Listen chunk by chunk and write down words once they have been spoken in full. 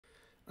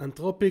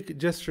Anthropic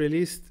just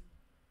released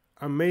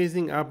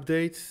amazing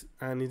updates,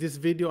 and in this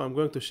video I'm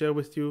going to share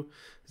with you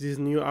these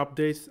new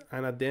updates,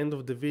 and at the end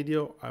of the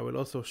video I will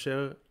also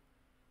share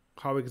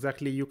how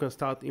exactly you can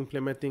start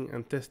implementing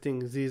and testing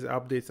these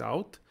updates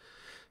out.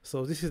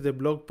 So this is the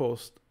blog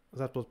post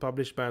that was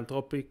published by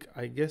Anthropic,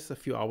 I guess a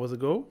few hours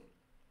ago.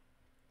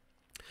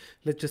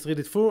 Let's just read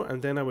it through,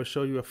 and then I will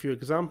show you a few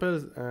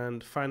examples,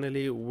 and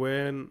finally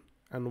when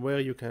and where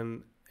you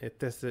can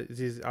test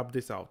these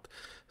updates out.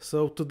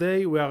 So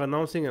today we are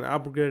announcing an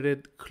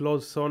upgraded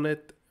Claude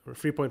Sonnet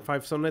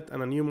 3.5 Sonnet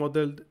and a new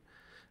model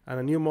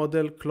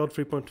Claude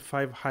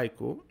 3.5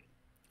 Haiku.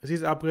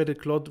 This upgraded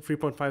Claude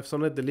 3.5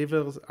 Sonnet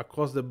delivers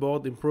across the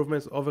board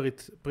improvements over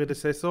its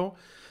predecessor,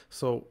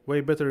 so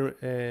way better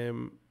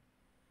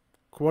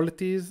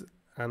qualities,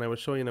 and I will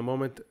show you in a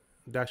moment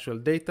the actual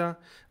data.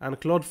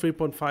 And Claude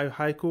 3.5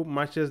 Haiku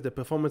matches the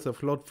performance of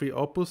Claude 3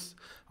 Opus,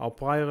 our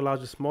prior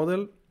largest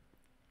model.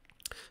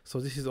 So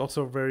this is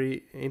also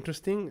very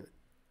interesting,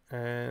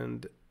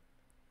 and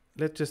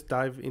let's just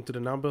dive into the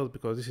numbers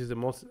because this is the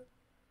most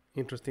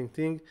interesting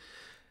thing.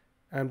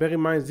 And bear in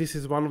mind, this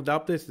is one of the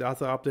updates. The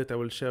other update I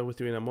will share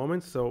with you in a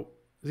moment. So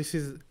this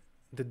is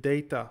the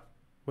data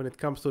when it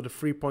comes to the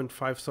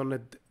 3.5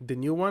 Sonnet, the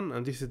new one,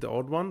 and this is the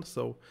old one.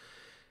 So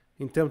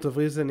in terms of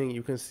reasoning,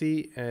 you can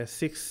see a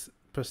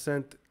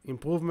 6%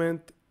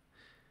 improvement.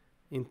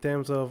 In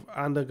terms of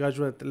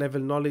undergraduate level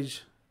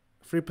knowledge,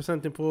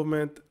 3%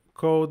 improvement.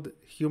 Code,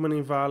 human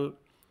eval,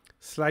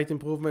 slight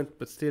improvement,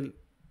 but still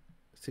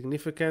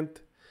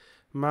significant.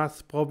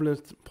 Math,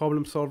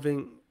 problem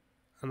solving,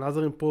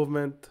 another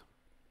improvement.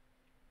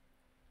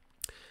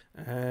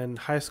 And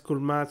high school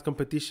math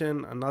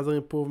competition, another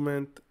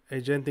improvement.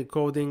 Agentic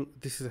coding,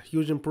 this is a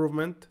huge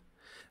improvement.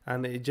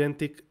 And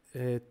agentic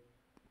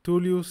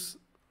tool use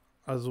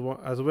as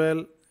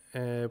well,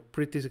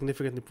 pretty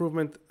significant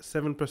improvement,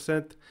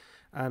 7%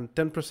 and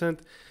 10%.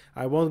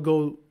 I won't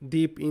go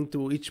deep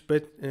into each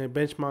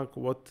benchmark.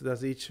 What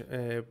does each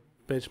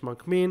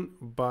benchmark mean?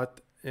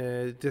 But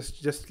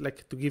just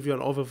like to give you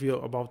an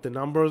overview about the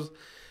numbers.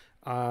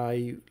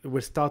 I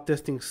will start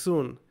testing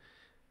soon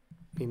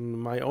in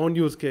my own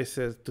use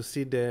cases to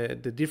see the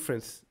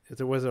difference,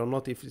 whether or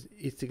not if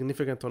it's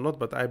significant or not,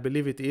 but I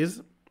believe it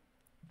is.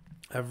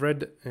 I've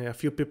read a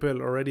few people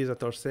already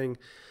that are saying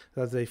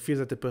that they feel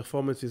that the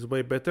performance is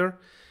way better.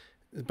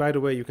 By the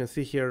way, you can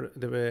see here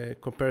the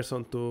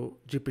comparison to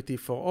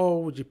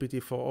GPT-4o,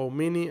 GPT-4o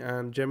Mini,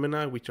 and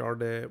Gemini, which are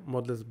the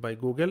models by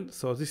Google.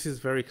 So this is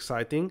very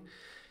exciting.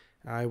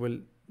 I will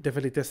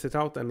definitely test it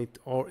out, and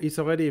it's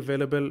already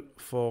available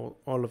for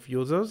all of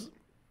users.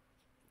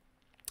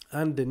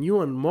 And the new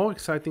and more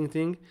exciting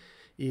thing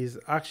is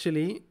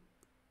actually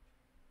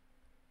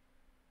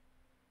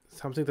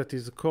something that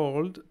is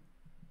called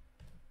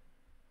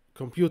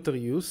computer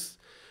use,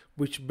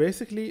 which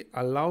basically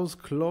allows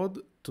Claude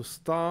to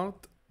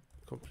start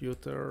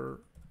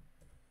computer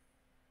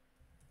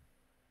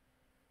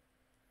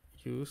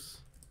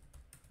use.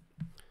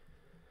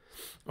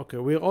 Okay,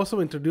 we're also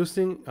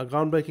introducing a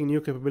groundbreaking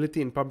new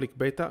capability in public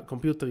beta,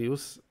 computer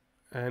use,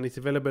 and it's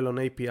available on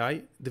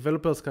API.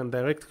 Developers can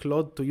direct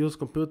Claude to use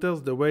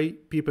computers the way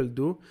people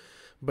do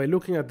by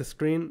looking at the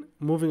screen,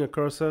 moving a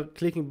cursor,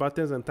 clicking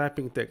buttons, and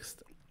typing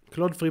text.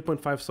 Claude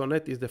 3.5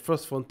 Sonnet is the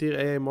first frontier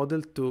AI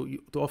model to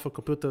offer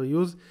computer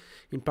use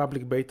in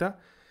public beta.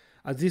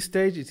 At this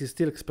stage, it is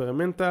still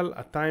experimental.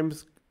 At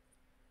times,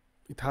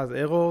 it has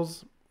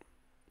errors,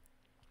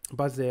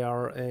 but they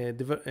are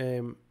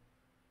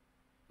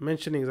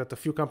mentioning that a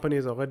few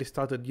companies already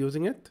started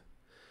using it.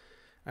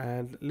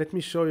 And let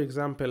me show you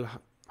example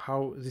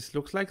how this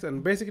looks like.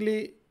 And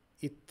basically,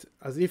 it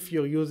as if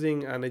you're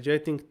using an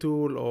agentic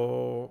tool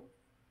or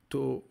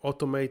to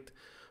automate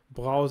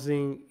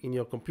browsing in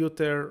your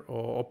computer,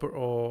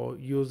 or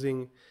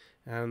using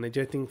an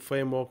agentic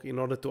framework in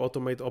order to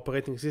automate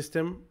operating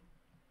system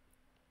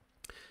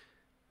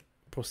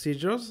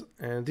procedures.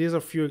 And these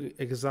are few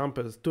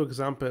examples, two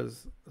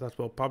examples that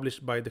were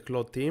published by the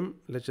Claude team.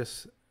 Let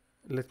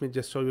me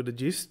just show you the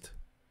gist.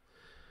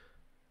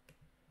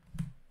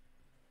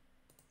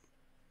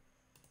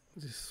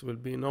 This will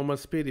be normal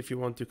speed. If you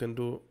want, you can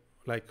do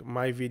like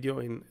my video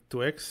in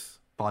 2x.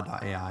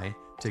 Claude.ai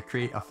to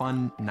create a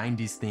fun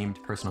 90s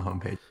themed personal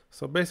homepage.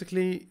 So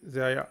basically,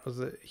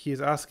 he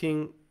is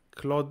asking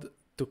Claude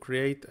to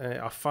create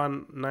a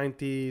fun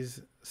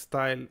 90s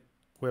style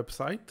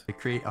website. To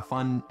create a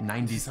fun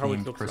 90s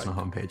themed personal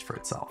homepage for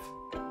itself.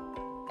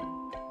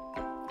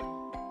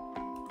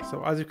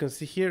 So as you can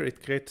see here,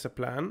 it creates a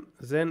plan,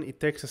 then it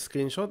takes a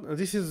screenshot, and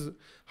this is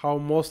how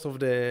most of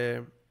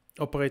the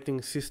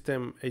operating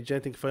system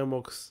agentic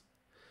frameworks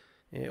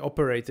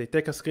operate. They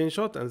take a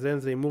screenshot and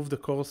then they move the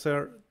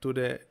cursor to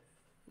the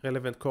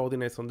relevant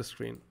coordinates on the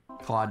screen.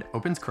 Claude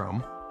opens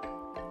Chrome,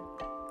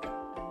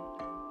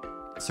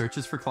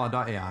 searches for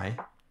Claude.ai,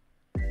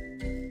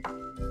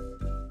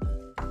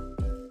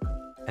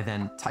 and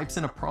then types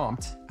in a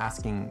prompt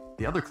asking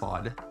the other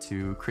Claude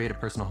to create a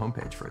personal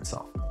homepage for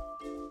itself.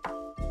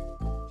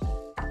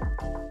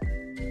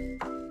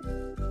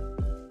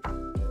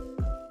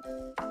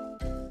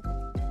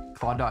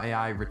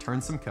 Claude.ai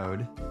returns some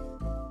code,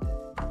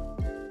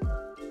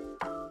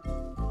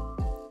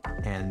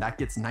 and that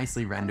gets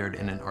nicely rendered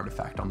in an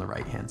artifact on the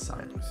right-hand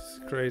side. This is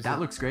crazy.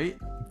 That looks great,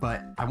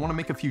 but I want to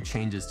make a few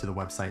changes to the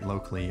website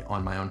locally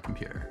on my own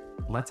computer.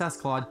 Let's ask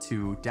Claude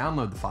to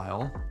download the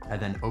file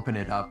and then open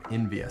it up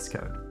in VS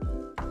Code.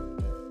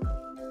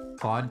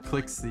 Claude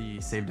clicks the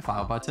Save to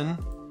File button.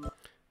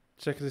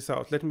 Check this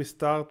out. Let me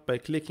start by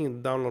clicking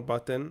the download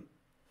button.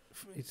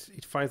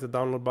 It finds the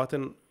download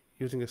button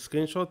using a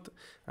screenshot,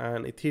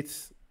 and it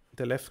hits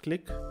the left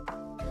click.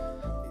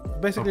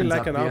 Basically Opens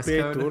like up an VS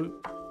RPA Code. tool.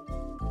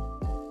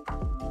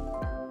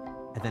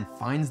 And then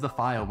finds the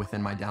file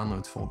within my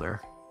downloads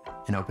folder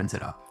and opens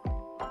it up.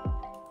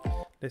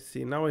 Let's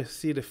see, now I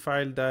see the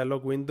file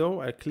dialog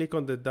window. I click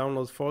on the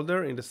downloads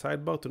folder in the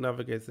sidebar to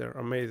navigate there.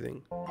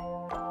 Amazing.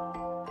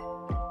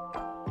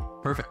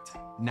 Perfect.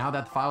 Now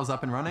that the file's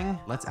up and running,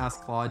 let's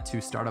ask Claude to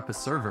start up a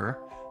server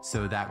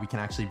so that we can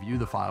actually view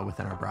the file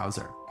within our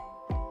browser.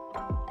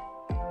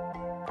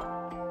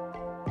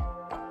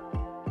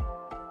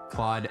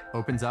 Claude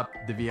opens up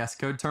the VS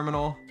Code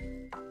terminal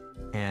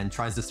and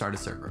tries to start a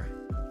server.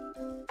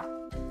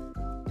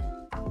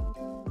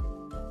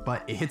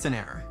 But it hits an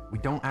error. We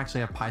don't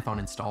actually have Python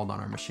installed on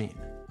our machine.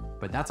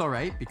 But that's all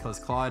right, because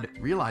Claude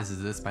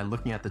realizes this by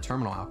looking at the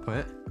terminal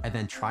output and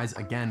then tries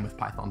again with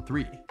Python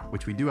 3,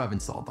 which we do have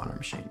installed on our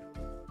machine.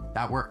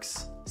 That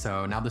works.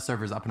 So now the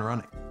server's up and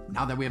running.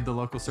 Now that we have the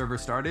local server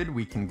started,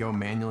 we can go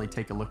manually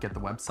take a look at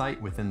the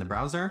website within the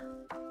browser.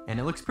 And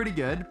it looks pretty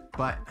good,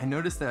 but I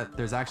noticed that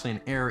there's actually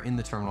an error in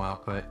the terminal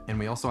output, and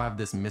we also have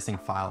this missing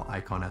file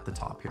icon at the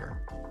top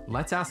here.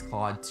 Let's ask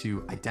Claude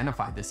to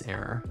identify this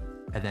error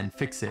and then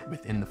fix it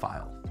within the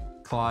file.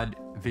 Claude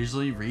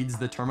visually reads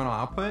the terminal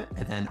output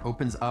and then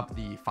opens up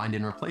the Find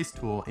and Replace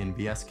tool in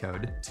VS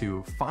Code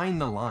to find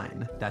the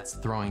line that's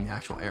throwing the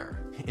actual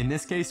error. In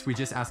this case, we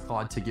just ask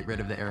Claude to get rid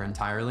of the error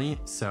entirely,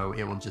 so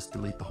it will just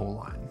delete the whole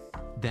line.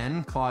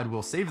 Then Claude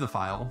will save the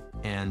file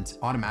and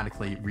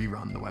automatically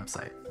rerun the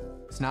website.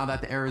 So now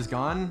that the error is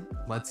gone,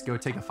 let's go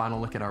take a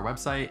final look at our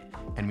website,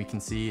 and we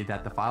can see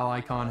that the file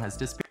icon has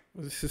disappeared.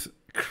 This is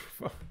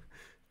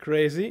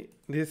crazy.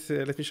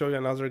 Let me show you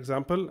another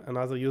example,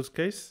 another use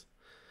case.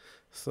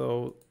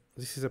 So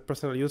this is a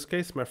personal use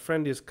case. My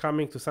friend is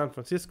coming to San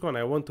Francisco, and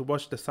I want to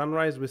watch the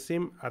sunrise with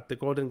him at the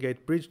Golden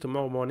Gate Bridge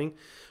tomorrow morning.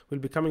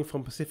 We'll be coming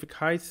from Pacific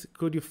Heights.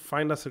 Could you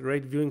find us a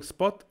great viewing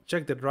spot?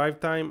 Check the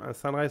drive time and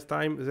sunrise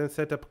time, then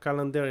set up a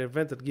calendar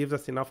event that gives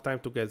us enough time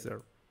to get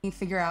there.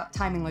 Figure out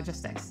timing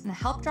logistics and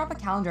help drop a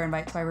calendar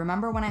invite so I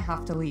remember when I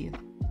have to leave.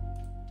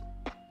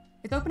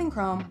 It's opening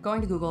Chrome,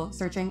 going to Google,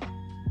 searching.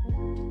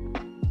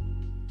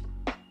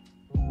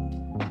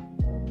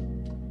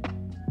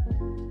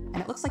 And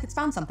it looks like it's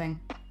found something.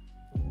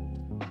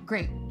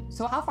 Great.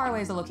 So how far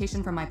away is the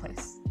location from my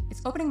place?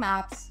 It's opening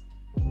maps,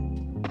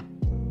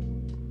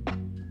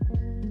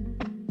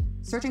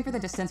 searching for the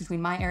distance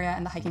between my area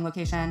and the hiking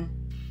location.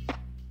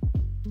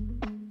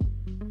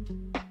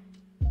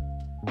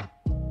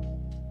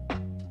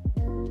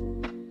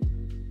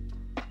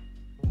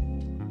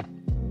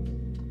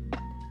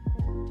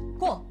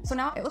 Cool. So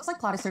now it looks like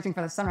Claude is searching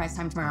for the sunrise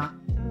time tomorrow.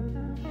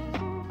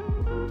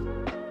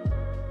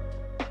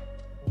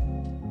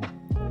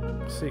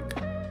 Sick.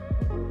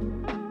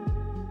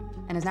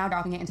 And is now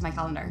dropping it into my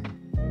calendar.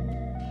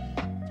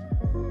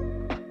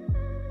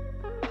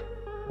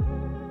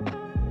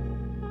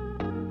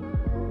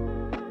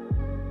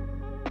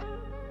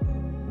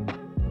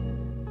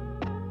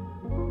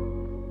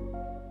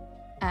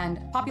 And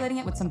populating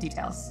it with some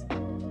details.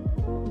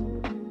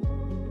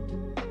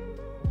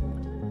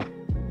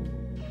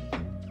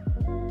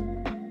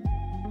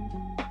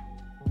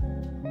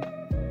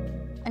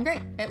 And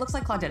great, it looks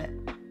like Claude did it.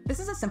 This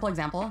is a simple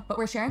example, but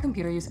we're sharing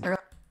computer use early.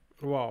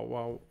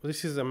 Wow,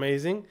 this is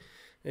amazing.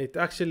 It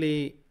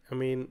actually, I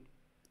mean,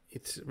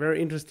 it's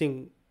very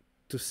interesting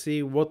to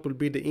see what will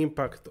be the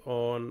impact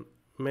on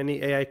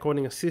many AI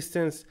coding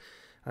assistants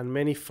and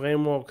many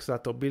frameworks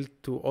that are built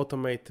to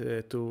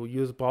automate, to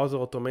use browser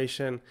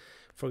automation.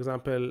 For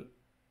example,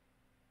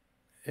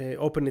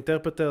 Open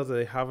Interpreters,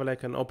 they have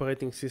like an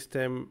operating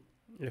system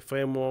a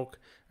framework,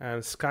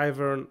 and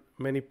Skyvern,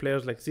 many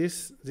players like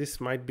this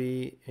might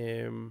be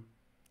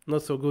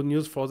not so good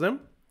news for them.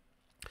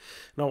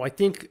 Now, I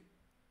think,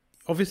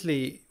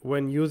 obviously,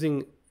 when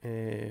using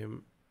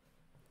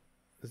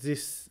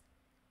this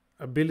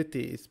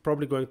ability, it's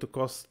probably going to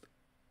cost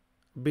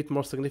a bit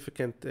more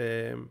significant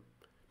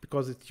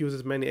because it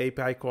uses many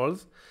API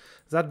calls.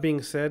 That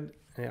being said,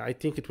 I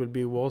think it will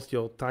be worth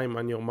your time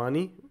and your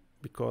money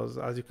because,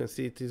 as you can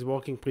see, it is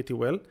working pretty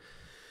well.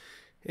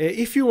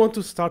 If you want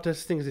to start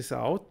testing this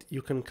out,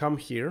 you can come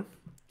here,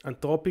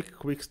 Anthropic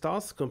Quick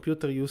Starts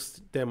Computer Use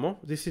Demo.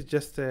 This is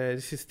just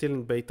this is still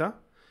in beta,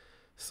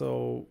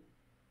 so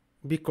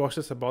be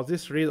cautious about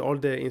this. Read all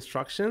the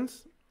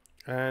instructions,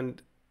 and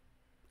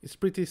it's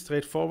pretty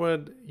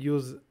straightforward.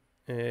 Use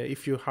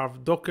if you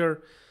have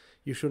Docker,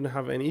 you shouldn't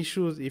have any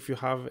issues. If you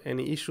have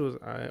any issues,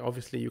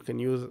 obviously you can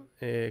use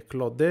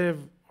Claude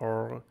Dev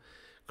or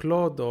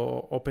Claude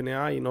or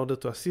OpenAI in order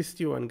to assist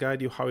you and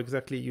guide you how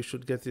exactly you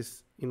should get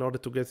this in order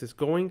to get this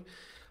going.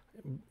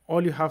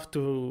 All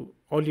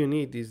you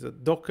need is a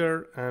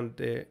Docker and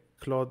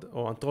Claude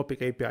or Anthropic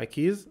API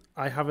keys.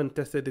 I haven't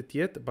tested it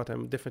yet, but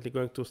I'm definitely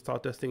going to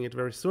start testing it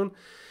very soon.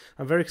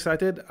 I'm very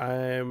excited.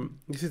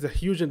 This is a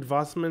huge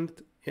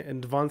advancement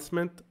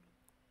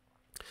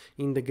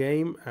in the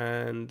game,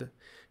 and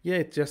yeah,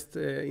 it just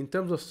in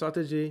terms of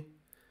strategy,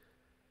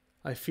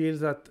 I feel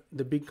that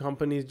the big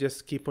companies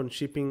just keep on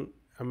shipping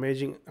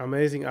amazing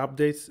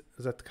updates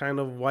that kind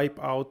of wipe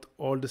out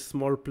all the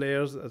small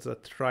players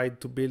that tried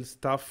to build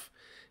stuff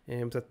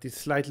that is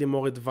slightly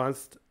more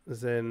advanced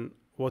than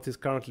what is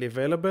currently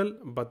available.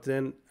 But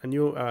then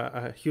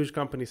a huge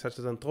company such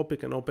as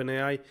Anthropic and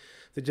OpenAI,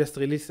 they just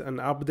release an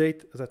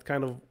update that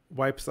kind of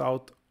wipes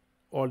out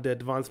all the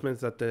advancements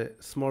that the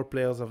small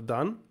players have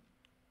done.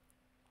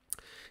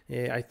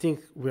 I think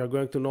we are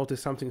going to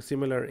notice something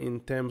similar in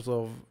terms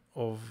of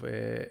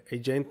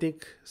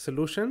agentic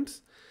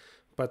solutions,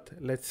 but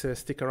let's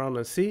stick around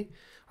and see.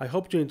 I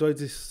hope you enjoyed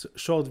this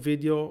short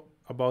video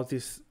about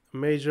this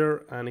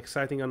major and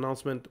exciting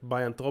announcement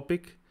by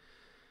Anthropic.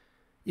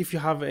 If you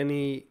have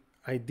any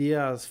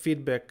ideas,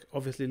 feedback,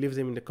 obviously leave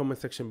them in the comment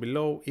section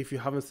below. If you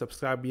haven't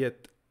subscribed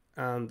yet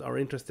and are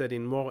interested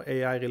in more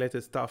AI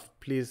related stuff,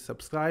 please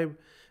subscribe.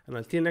 And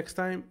until next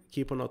time,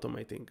 keep on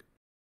automating.